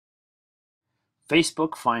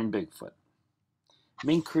Facebook find Bigfoot.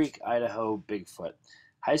 Mink Creek, Idaho, Bigfoot.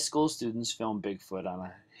 High school students film Bigfoot on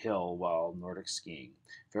a hill while Nordic skiing.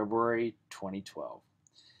 February 2012.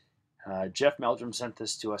 Jeff Meldrum sent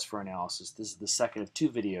this to us for analysis. This is the second of two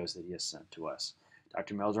videos that he has sent to us.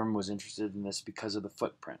 Dr. Meldrum was interested in this because of the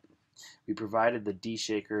footprint. We provided the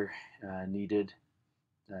D-shaker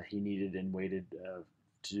he needed and waited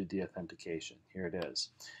to do the authentication. Here it is.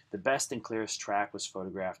 The best and clearest track was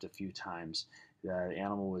photographed a few times. The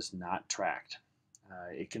animal was not tracked.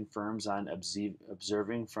 It confirms on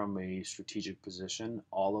observing from a strategic position,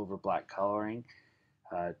 all over black coloring,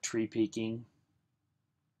 tree peaking,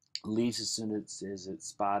 leaves as soon as it's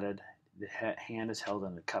spotted. The hand is held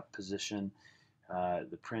in a cup position.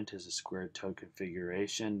 The print is a square-toed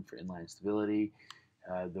configuration for inline stability.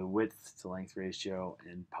 The width to length ratio,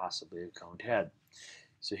 and possibly a coned head.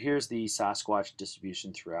 So here's the Sasquatch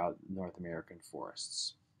distribution throughout North American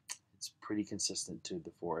forests. It's pretty consistent to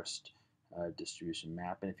the forest distribution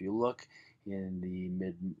map. And if you look in the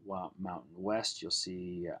mid-mountain west, you'll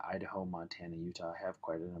see Idaho, Montana, Utah have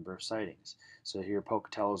quite a number of sightings. So here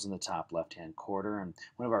Pocatello's in the top left-hand quarter, and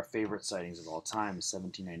one of our favorite sightings of all time is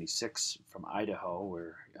 1796 from Idaho,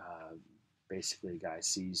 where basically a guy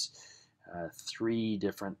sees three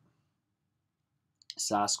different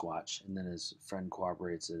Sasquatch, and then his friend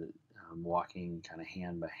corroborates it, walking kind of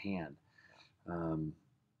hand by hand.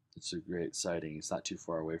 It's a great sighting. It's not too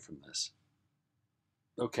far away from this.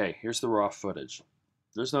 Okay, here's the raw footage.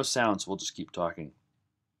 There's no sound, so we'll just keep talking.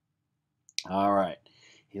 All right,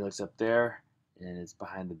 he looks up there, and it's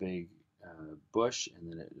behind the big bush,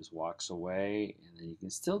 and then it just walks away, and then you can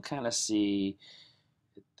still kind of see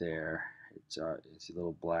it there. It's a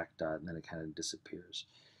little black dot, and then it kind of disappears.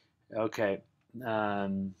 Okay,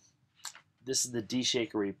 this is the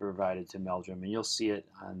D-shaker we provided to Meldrum, and you'll see it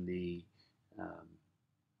on the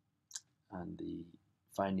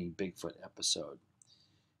Finding Bigfoot episode.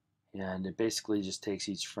 And it basically just takes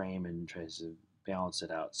each frame and tries to balance it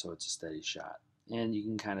out so it's a steady shot. And you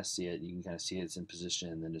can kind of see it. You can kind of see it's in position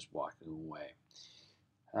and then just walking away.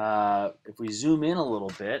 If we zoom in a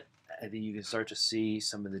little bit, I think you can start to see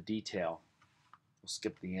some of the detail. We'll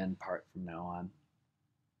skip the end part from now on.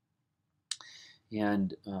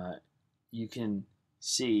 And you can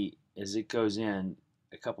see as it goes in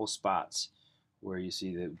a couple spots where you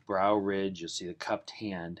see the brow ridge, you'll see the cupped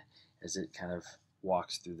hand as it kind of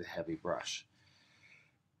walks through the heavy brush.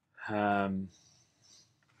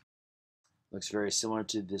 Looks very similar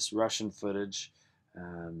to this Russian footage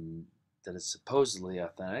that is supposedly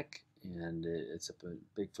authentic, and it's up a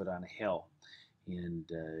Bigfoot on a hill. And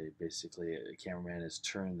basically a cameraman has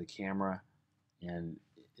turned the camera, and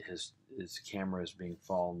his camera is being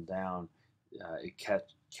fallen down. It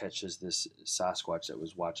catches this Sasquatch that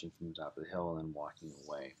was watching from the top of the hill and then walking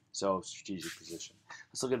away. So strategic position.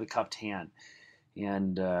 Let's look at the cupped hand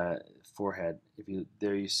and forehead.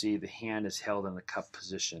 There you see the hand is held in a cup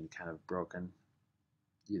position, kind of broken,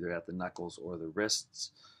 either at the knuckles or the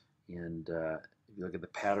wrists. And if you look at the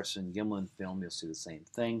Patterson-Gimlin film, you'll see the same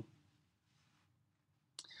thing.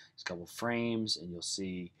 There's a couple frames, and you'll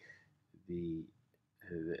see the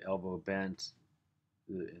elbow bent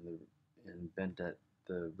and bent at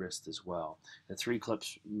the wrist as well. The three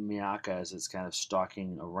clips Miyaka as it's kind of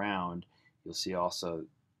stalking around. You'll see also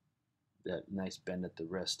that nice bend at the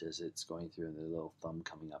wrist as it's going through, and the little thumb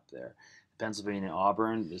coming up there. Pennsylvania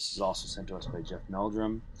Auburn. This is also sent to us by Jeff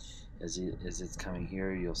Meldrum. As it's coming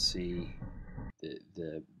here, you'll see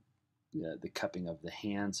the cupping of the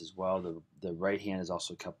hands as well. The right hand is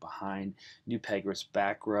also cupped behind. New Pegras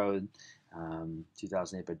Back Road,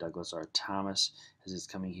 2008 by Douglas R. Thomas. As it's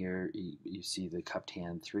coming here, you see the cupped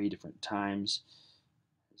hand 3 different times.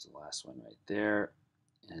 There's the last one right there.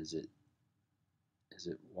 As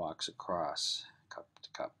it walks across, cup to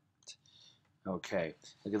cup. Okay,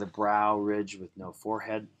 look at the brow ridge with no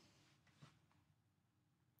forehead.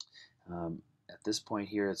 At this point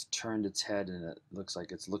here, it's turned its head, and it looks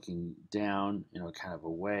like it's looking down, kind of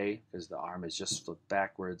away, because the arm is just flipped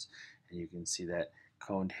backwards, and you can see that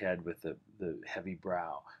coned head with the heavy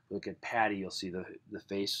brow. Look at Patty, you'll see the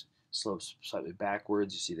face slopes slightly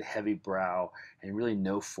backwards. You see the heavy brow, and really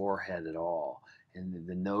no forehead at all. And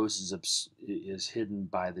the nose is hidden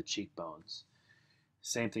by the cheekbones.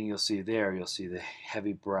 Same thing you'll see there. You'll see the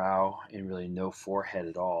heavy brow and really no forehead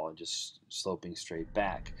at all, and just sloping straight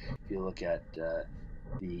back. If you look at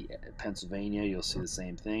the Pennsylvania, you'll see the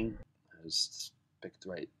same thing. Just pick the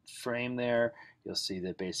right frame there. You'll see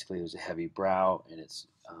that basically there's a heavy brow, and it's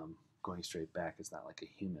going straight back. It's not like a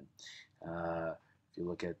human. If you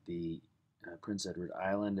look at the Prince Edward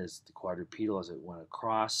Island as the quadrupedal as it went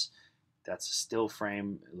across, That's a still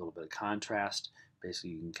frame, a little bit of contrast.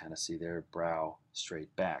 Basically, you can kind of see their brow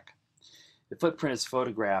straight back. The footprint is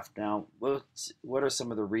photographed. Now, what are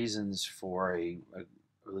some of the reasons for a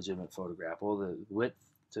legitimate photograph? Well, the width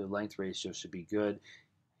to length ratio should be good,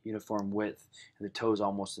 uniform width, and the toes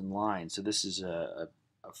almost in line. So this is a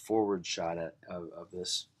forward shot of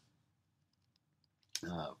this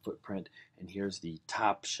footprint, and here's the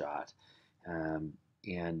top shot.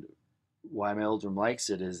 And why Meldrum likes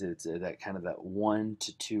it is it's that kind of that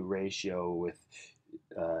 1-to-2 ratio with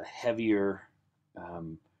heavier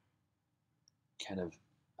kind of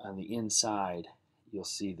on the inside. You'll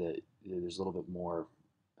see that there's a little bit more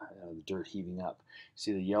dirt heaving up.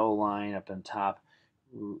 See the yellow line up on top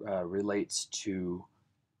relates to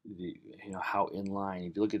the how in line.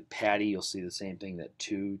 If you look at Patty, you'll see the same thing, that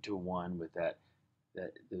 2-to-1 with that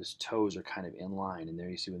those toes are kind of in line, and there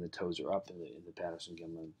you see when the toes are up in the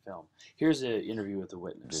Patterson-Gimlin film. Here's an interview with the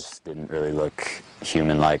witness. This didn't really look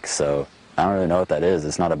human-like, so I don't really know what that is.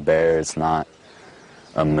 It's not a bear, it's not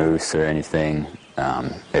a moose or anything.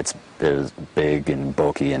 It was big and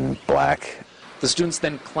bulky and black. The students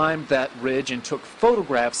then climbed that ridge and took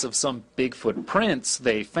photographs of some Bigfoot prints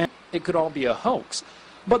they found. It could all be a hoax.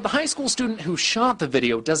 But the high school student who shot the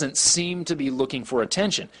video doesn't seem to be looking for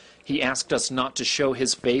attention. He asked us not to show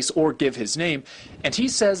his face or give his name, and he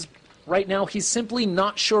says right now he's simply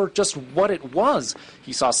not sure just what it was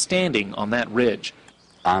he saw standing on that ridge.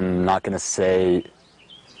 I'm not going to say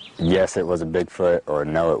yes, it was a Bigfoot, or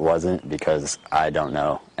no, it wasn't, because I don't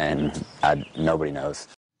know, and nobody knows.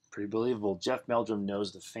 Pretty believable. Jeff Meldrum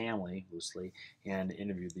knows the family loosely and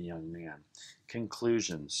interviewed the young man.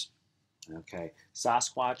 Conclusions. Okay,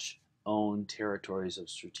 Sasquatch own territories of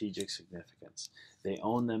strategic significance. They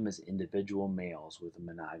own them as individual males with a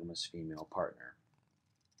monogamous female partner,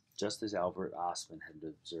 just as Albert Ostman had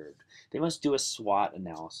observed. They must do a SWOT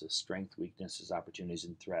analysis, strengths, weaknesses, opportunities,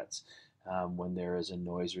 and threats. When there is a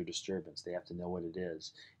noise or disturbance, they have to know what it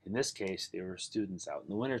is. In this case, they were students out in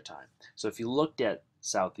the wintertime. So if you looked at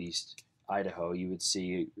southeast Idaho, you would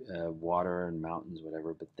see water and mountains,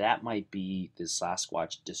 whatever, but that might be the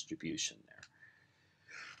Sasquatch distribution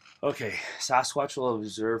there. Okay, Sasquatch will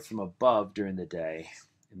observe from above during the day,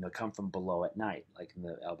 and they'll come from below at night, like in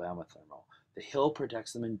the Alabama thermal. The hill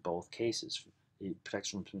protects them in both cases. It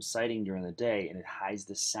protects them from sighting during the day, and it hides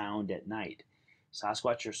the sound at night.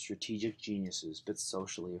 Sasquatch are strategic geniuses, but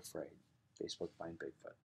socially afraid. Facebook, find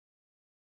Bigfoot.